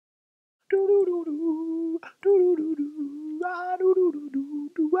Hey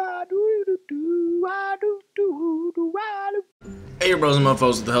bros and mofos,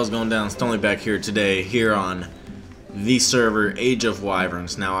 what the hell's going down? Stonely back here today, here on the server Age of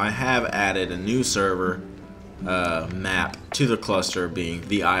Wyverns. Now I have added a new server map to the cluster, being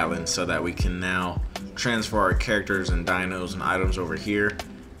the island, so that we can now transfer our characters and dinos and items over here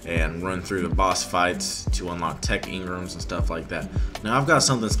and run through the boss fights to unlock tech ingrams and stuff like that. Now I've got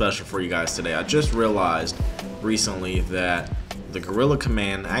something special for you guys today. I just realized recently that the gorilla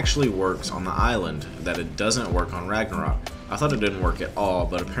command actually works on the island, that it doesn't work on Ragnarok. I thought it didn't work at all,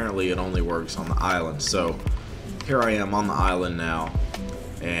 but apparently it only works on the island. So here I am on the island now,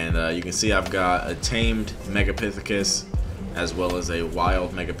 and you can see I've got a tamed Megapithecus as well as a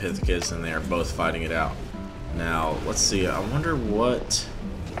wild Megapithecus, and they are both fighting it out. Now let's see, I wonder what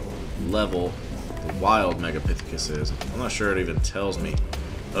level the wild Megapithecus is. I'm not sure it even tells me.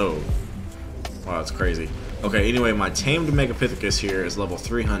 Oh, wow, that's crazy. Okay, anyway, my tamed Megapithecus here is level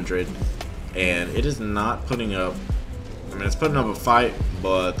 300, and it is not putting up, I mean, it's putting up a fight,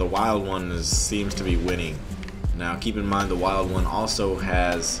 but the wild one seems to be winning. Now, keep in mind the wild one also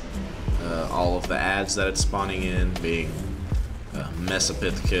has all of the ads that it's spawning in, being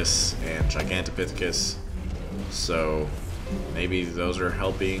Mesopithecus and Gigantopithecus, so maybe those are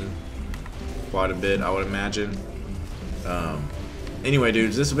helping quite a bit, I would imagine. Anyway,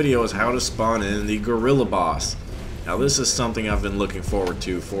 dudes, this video is how to spawn in the gorilla boss. Now, this is something I've been looking forward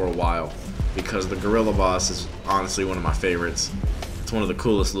to for a while, because the gorilla boss is honestly one of my favorites. It's one of the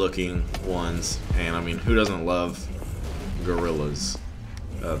coolest looking ones, and I mean, who doesn't love gorillas?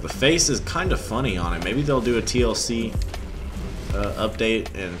 The face is kind of funny on it. Maybe they'll do a TLC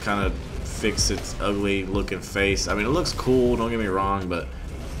update and kind of fix its ugly looking face. I mean, it looks cool, don't get me wrong, but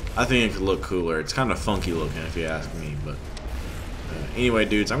I think it could look cooler. It's kind of funky looking if you ask me, but anyway,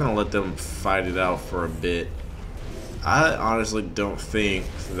 dudes, I'm gonna let them fight it out for a bit. I honestly don't think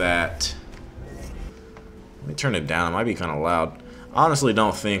that, let me turn it down, it might be kind of loud. I honestly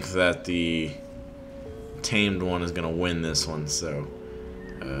don't think that the tamed one is gonna win this one, so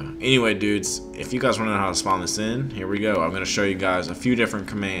anyway, dudes, if you guys want to know how to spawn this in, here we go. I'm gonna show you guys a few different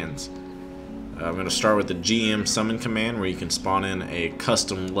commands. I'm gonna start with the GM summon command, where you can spawn in a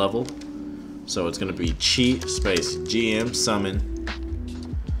custom level. So it's gonna be cheat space GM summon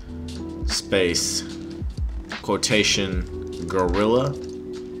space quotation gorilla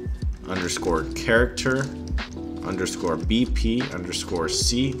underscore character underscore BP underscore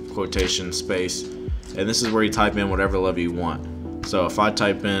C quotation space, and this is where you type in whatever level you want. So if I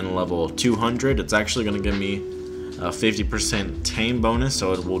type in level 200, it's actually going to give me a 50% tame bonus,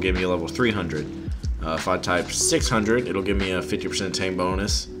 so it will give me a level 300. If I type 600, it'll give me a 50% tame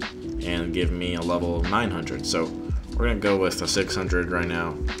bonus and give me a level 900. So we're going to go with a 600 right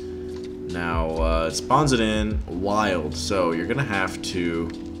now. Now, it spawns it in wild, so you're going to have to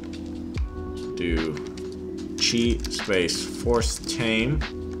do cheat space force tame,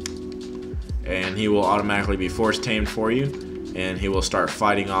 and he will automatically be force tamed for you, and he will start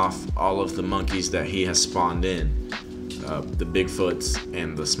fighting off all of the monkeys that he has spawned in, the Bigfoots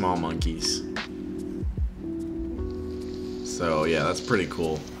and the small monkeys. So yeah, that's pretty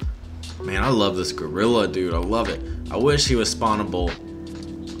cool. Man, I love this gorilla, dude. I love it. I wish he was spawnable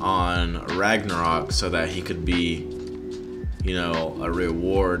on Ragnarok so that he could be, you know, a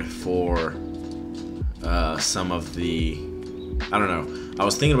reward for some of the, I don't know. I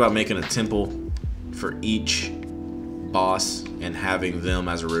was thinking about making a temple for each boss and having them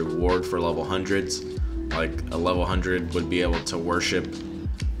as a reward for level 100s. Like a level 100 would be able to worship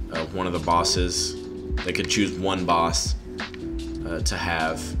one of the bosses. They could choose one boss to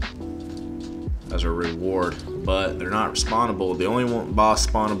have as a reward, but they're not spawnable. The only one boss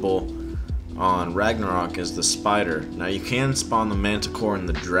spawnable on Ragnarok is the spider. Now you can spawn the manticore and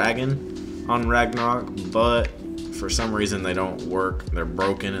the dragon on Ragnarok, but for some reason they don't work. They're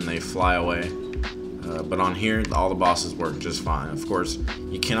broken and they fly away. But on here, all the bosses work just fine. Of course,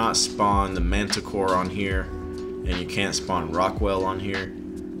 you cannot spawn the manticore on here, and you can't spawn Rockwell on here,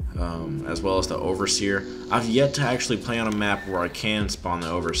 as well as the overseer. I've yet to actually play on a map where I can spawn the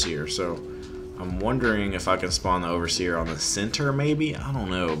overseer, so I'm wondering if I can spawn the overseer on the center maybe? I don't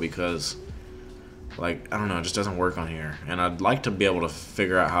know, because like, I don't know, it just doesn't work on here. And I'd like to be able to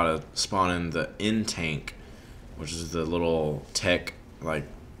figure out how to spawn in the in-tank, which is the little tech, like,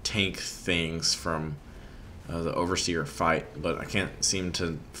 tank things from the overseer fight, but I can't seem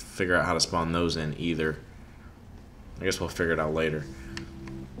to figure out how to spawn those in either. I guess we'll figure it out later.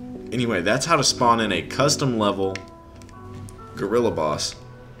 Anyway, that's how to spawn in a custom level gorilla boss.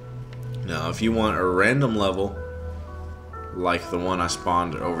 Now, if you want a random level like the one I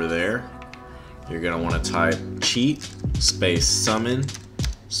spawned over there, you're gonna want to type cheat space summon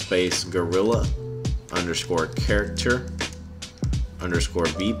space gorilla underscore character underscore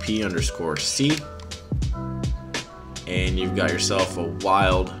BP underscore C, and you've got yourself a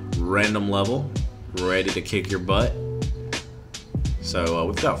wild random level ready to kick your butt. So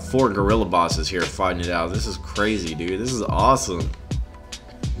we've got 4 gorilla bosses here fighting it out. This is crazy, dude. This is awesome.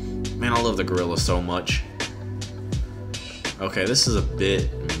 Man, I love the gorilla so much. Okay, this is a bit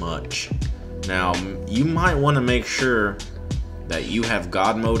much. Now, you might want to make sure that you have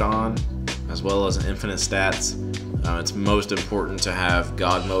God mode on, as well as infinite stats. It's most important to have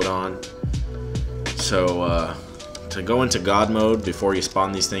God mode on. So, to go into God mode before you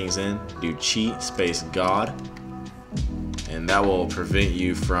spawn these things in, do cheat space God, and that will prevent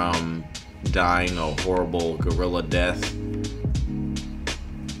you from dying a horrible gorilla death.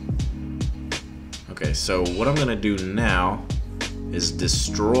 Okay, so what I'm gonna do now is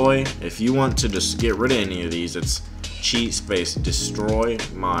destroy. If you want to just get rid of any of these, it's cheat space destroy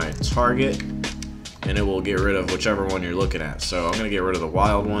my target, and it will get rid of whichever one you're looking at. So I'm gonna get rid of the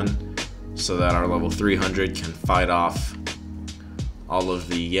wild one so that our level 300 can fight off all of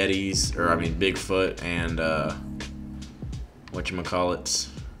the Yetis, or I mean Bigfoot and whatchamacallits.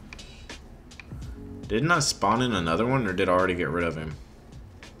 Didn't I spawn in another one, or did I already get rid of him?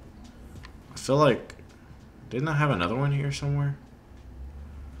 I feel like, didn't I have another one here somewhere?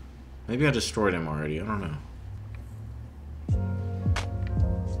 Maybe I destroyed him already, I don't know.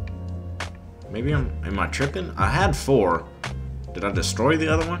 Maybe am I tripping? I had 4. Did I destroy the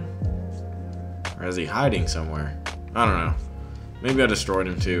other one? Or is he hiding somewhere? I don't know. Maybe I destroyed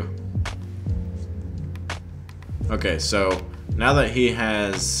him too. Okay, so now that he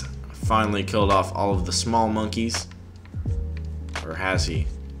has finally killed off all of the small monkeys, or has he?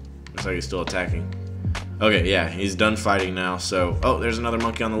 Looks like he's still attacking. Okay, yeah, he's done fighting now, so... Oh, there's another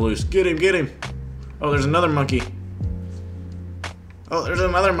monkey on the loose. Get him, get him! Oh, there's another monkey. Oh, there's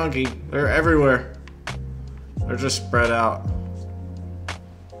another monkey. They're everywhere. They're just spread out.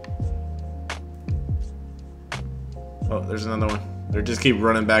 Oh, there's another one. They just keep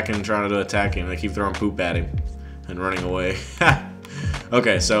running back and trying to attack him. They keep throwing poop at him and running away.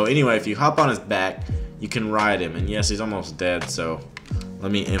 Okay, so anyway, if you hop on his back, you can ride him. And yes, he's almost dead, so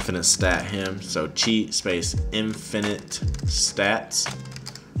let me infinite stat him. So cheat space infinite stats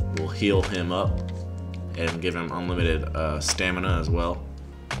will heal him up and give him unlimited stamina as well.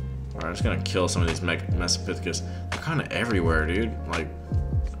 Alright, I'm just gonna kill some of these Mesopithecus. They're kind of everywhere, dude. Like,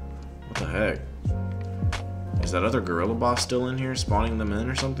 what the heck? Is that other gorilla boss still in here, spawning them in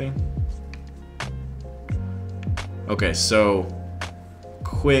or something? Okay, so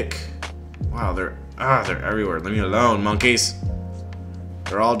quick. Wow, they're everywhere. Leave me alone, monkeys.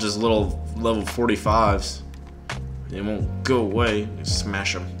 They're all just little level 45s. They won't go away. Just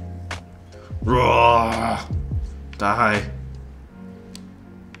smash them. Roar! Die.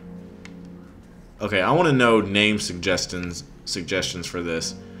 Okay, I want to know name suggestions for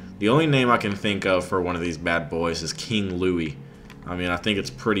this. The only name I can think of for one of these bad boys is King Louie. I mean, I think it's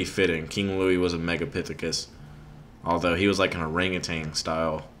pretty fitting. King Louie was a Megapithecus, although he was like an orangutan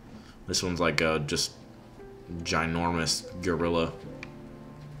style. This one's like a just ginormous gorilla.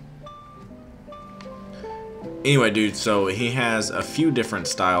 Anyway, dude, so he has a few different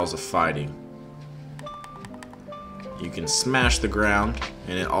styles of fighting. You can smash the ground,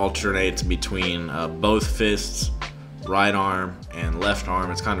 and it alternates between both fists, right arm, and left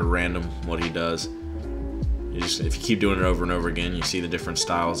arm. It's kind of random what he does. If you keep doing it over and over again, you see the different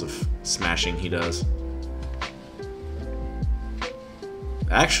styles of smashing he does.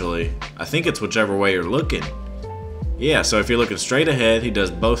 Actually, I think it's whichever way you're looking. Yeah, so if you're looking straight ahead, he does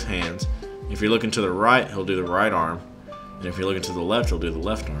both hands. If you're looking to the right, he'll do the right arm. And if you're looking to the left, he'll do the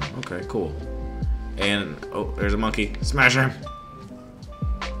left arm. Okay, cool. And, oh, there's a monkey. Smash him!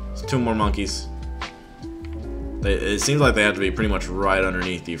 There's 2 more monkeys. It seems like they have to be pretty much right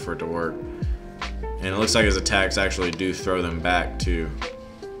underneath you for it to work. And it looks like his attacks actually do throw them back, too.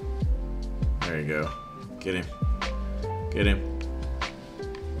 There you go. Get him. Get him.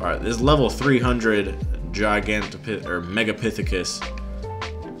 Alright, this level 300 Megapithecus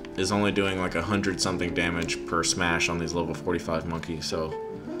is only doing like 100-something damage per smash on these level 45 monkeys, so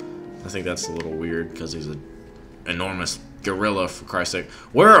I think that's a little weird because he's an enormous gorilla, for Christ's sake.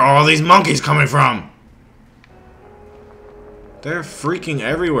 Where are all these monkeys coming from? They're freaking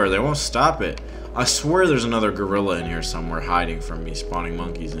everywhere. They won't stop it. I swear there's another gorilla in here somewhere hiding from me, spawning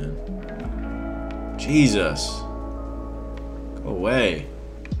monkeys in. Jesus. Go away.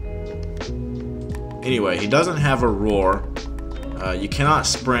 Anyway, he doesn't have a roar. You cannot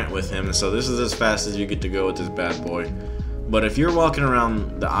sprint with him, so this is as fast as you get to go with this bad boy. But if you're walking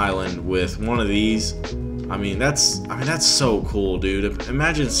around the island with one of these, I mean that's so cool, dude.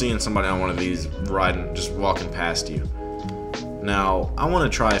 Imagine seeing somebody on one of these riding, just walking past you. Now, I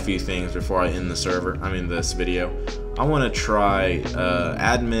want to try a few things before I end the server. I mean this video. I want to try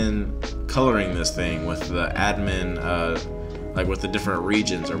admin coloring this thing with the admin, like with the different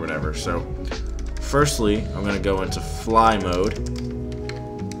regions or whatever. So, firstly, I'm gonna go into fly mode.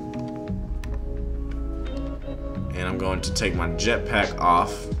 And I'm going to take my jetpack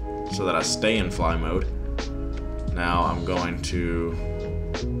off so that I stay in fly mode. Now I'm going to...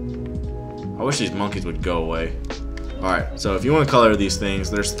 I wish these monkeys would go away. Alright, so if you want to color these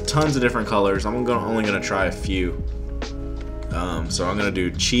things, there's tons of different colors. I'm only going to try a few. So I'm going to do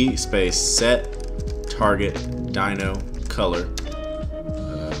cheat space set target dino color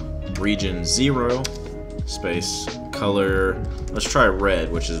region 0 space color. Let's try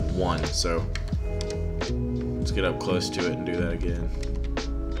red, which is 1. So let's get up close to it and do that again.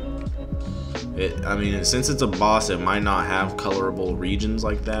 I mean, since it's a boss, it might not have colorable regions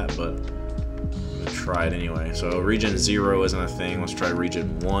like that, but I'm gonna try it anyway. So region 0 isn't a thing. Let's try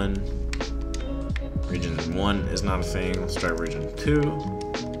region 1. Region 1 is not a thing. Let's try region 2.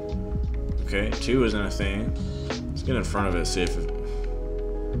 Okay, 2 isn't a thing. Let's get in front of it, see if it...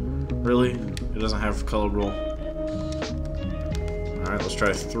 Really? It doesn't have colorable? Alright, let's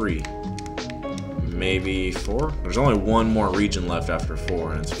try 3. Maybe 4? There's only one more region left after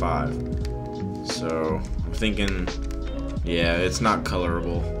 4, and it's 5. So, I'm thinking... Yeah, it's not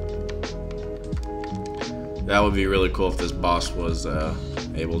colorable. That would be really cool if this boss was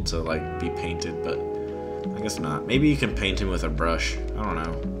able to, like, be painted, but... I guess not. Maybe you can paint him with a brush. I don't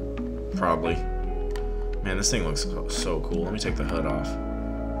know. Probably. Man, this thing looks so cool. Let me take the hood off.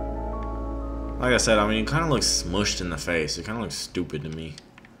 Like I said, I mean, it kind of looks smushed in the face. It kind of looks stupid to me.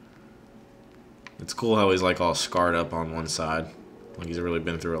 It's cool how he's like all scarred up on one side. Like he's really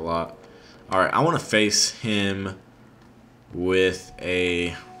been through a lot. Alright, I want to face him with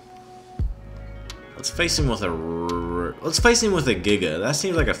a... Let's face him with a Giga. That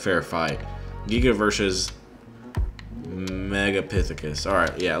seems like a fair fight. Giga versus Megapithecus.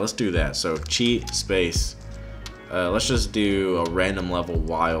 Alright, yeah, let's do that. So, cheat, space. Let's just do a random level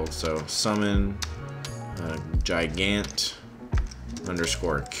wild. So, summon Gigant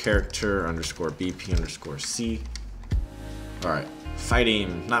underscore character underscore BP underscore C. Alright, fight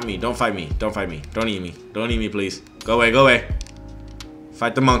him. Not me. Don't fight me. Don't fight me. Don't eat me. Don't eat me, please. Go away. Go away.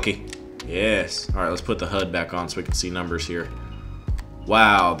 Fight the monkey. Yes. Alright, let's put the HUD back on so we can see numbers here.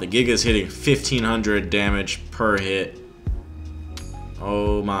 Wow, the Giga's hitting 1500 damage per hit.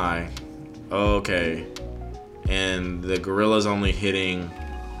 Oh my. Okay. And the Gorilla's only hitting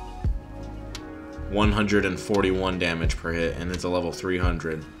 141 damage per hit, and it's a level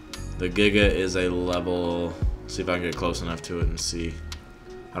 300. The Giga is a level... See if I can get close enough to it and see.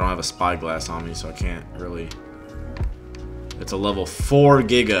 I don't have a spyglass on me, so I can't really... It's a level 4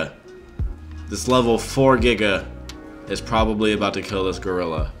 Giga. This level 4 Giga is probably about to kill this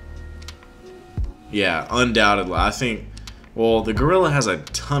gorilla. Yeah, undoubtedly. I think... Well, the gorilla has a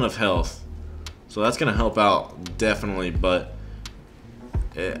ton of health, so that's going to help out, definitely, but...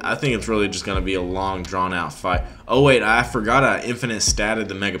 I think it's really just going to be a long, drawn-out fight. Oh, wait, I forgot I infinite statted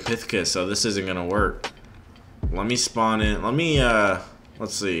the Megapithecus, so this isn't going to work. Let me spawn in... Let me,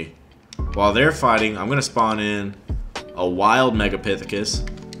 let's see. While they're fighting, I'm going to spawn in a wild Megapithecus.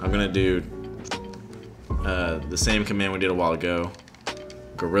 I'm going to do the same command we did a while ago.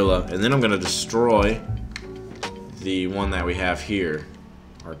 Gorilla. And then I'm going to destroy the one that we have here.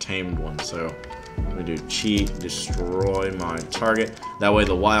 Our tamed one. So... we do cheat, destroy my target. That way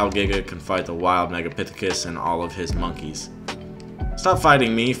the wild Giga can fight the wild Megapithecus and all of his monkeys. Stop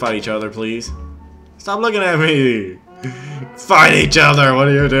fighting me, fight each other, please. Stop looking at me! Fight each other, what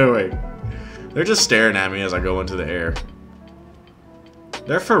are you doing? They're just staring at me as I go into the air.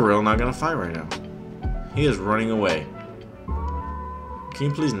 They're for real not gonna fight right now. He is running away. Can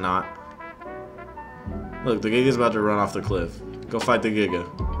you please not? Look, the Giga's about to run off the cliff. Go fight the Giga.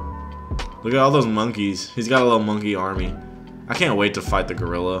 Look at all those monkeys. He's got a little monkey army. I can't wait to fight the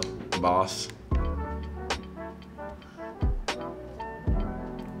gorilla boss.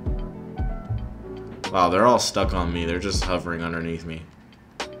 Wow, they're all stuck on me. They're just hovering underneath me.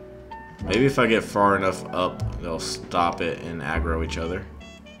 Maybe if I get far enough up, they'll stop it and aggro each other.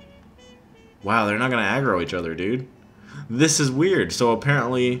 Wow, they're not gonna aggro each other, dude. This is weird. So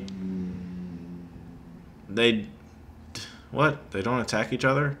apparently... they... What? They don't attack each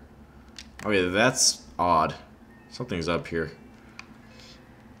other? Okay, that's odd. Something's up here.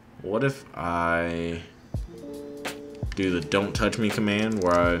 What if I do the don't touch me command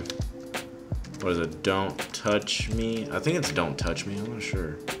where I What is it? Don't touch me? I think it's don't touch me. I'm not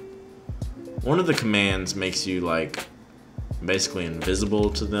sure. One of the commands makes you like basically invisible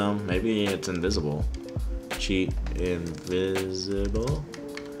to them. Maybe it's invisible. Cheat invisible.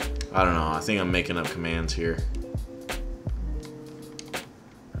 I don't know. I think I'm making up commands here.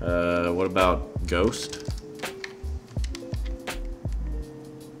 What about ghost?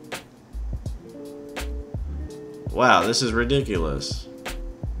 Wow, this is ridiculous.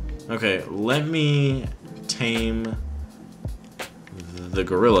 Okay, let me tame the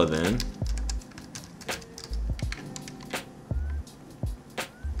gorilla then.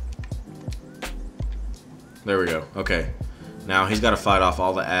 There we go. Okay. Now he's got to fight off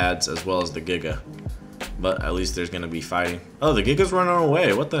all the ads as well as the Giga. But at least there's going to be fighting. Oh, the Giga's running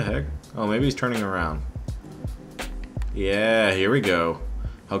away. What the heck? Oh, maybe he's turning around. Yeah, here we go.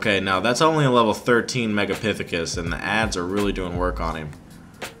 Okay, now that's only a level 13 Megapithecus, and the ads are really doing work on him.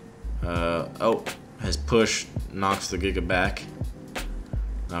 Oh, his push knocks the Giga back.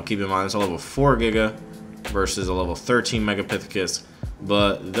 Now keep in mind, it's a level 4 Giga versus a level 13 Megapithecus.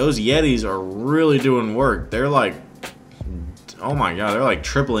 But those Yetis are really doing work. They're like, oh my god, they're like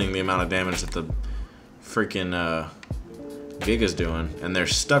tripling the amount of damage that the freaking Giga's doing. And they're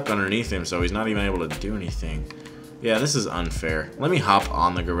stuck underneath him, so he's not even able to do anything. Yeah, this is unfair. Let me hop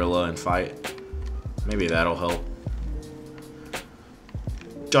on the gorilla and fight. Maybe that'll help.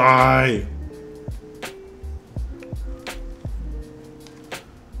 Die!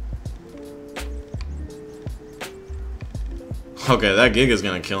 Okay, that Giga's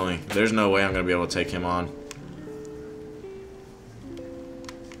gonna kill me. There's no way I'm gonna be able to take him on.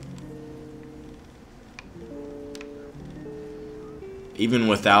 Even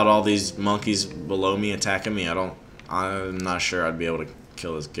without all these monkeys below me attacking me, I'm not sure I'd be able to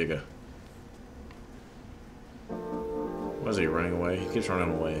kill this Giga. Why is he running away? He keeps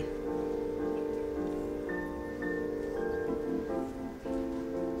running away.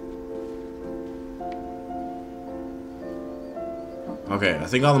 Okay, I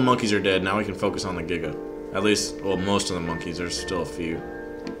think all the monkeys are dead. Now we can focus on the Giga. At least, well, most of the monkeys. There's still a few.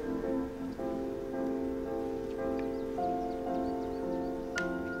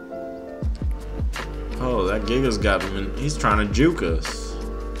 Oh, that Giga's got him in. He's trying to juke us.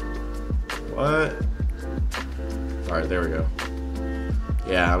 What? Alright, there we go.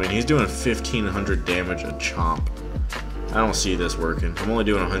 Yeah, I mean, he's doing 1,500 damage a chomp. I don't see this working. I'm only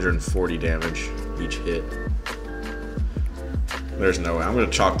doing 140 damage each hit. There's no way. I'm going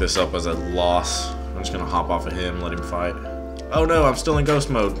to chalk this up as a loss. I'm just going to hop off of him, let him fight. Oh no, I'm still in ghost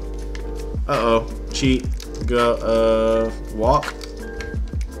mode. Uh-oh. Cheat. Go, walk.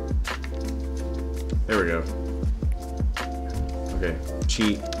 There we go. Okay.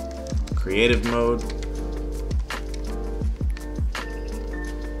 Cheat. Creative mode.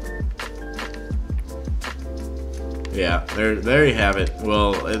 Yeah, there you have it.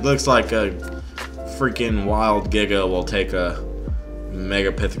 Well, it looks like a freaking wild Giga will take a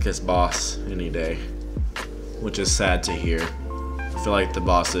Megapithecus boss any day, which is sad to hear. I feel like the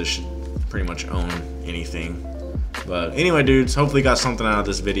bosses should pretty much own anything. But anyway, dudes, hopefully you got something out of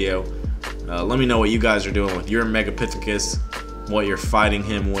this video. Let me know what you guys are doing with your Megapithecus, what you're fighting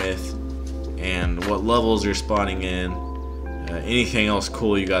him with, and what levels you're spawning in. Anything else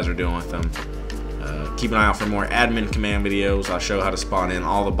cool you guys are doing with them. Keep an eye out for more admin command videos. I'll show how to spawn in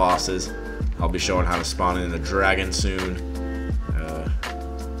all the bosses. I'll be showing how to spawn in the dragon soon.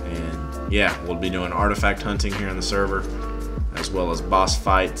 And yeah, we'll be doing artifact hunting here on the server, as well as boss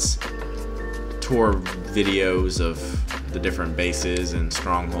fights, tour videos of the different bases and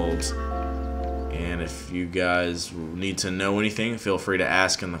strongholds. And if you guys need to know anything, feel free to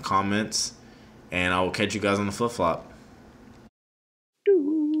ask in the comments, and I will catch you guys on the flip-flop.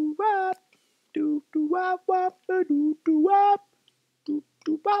 Do do wop wop do do wop do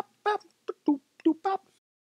do wop wop.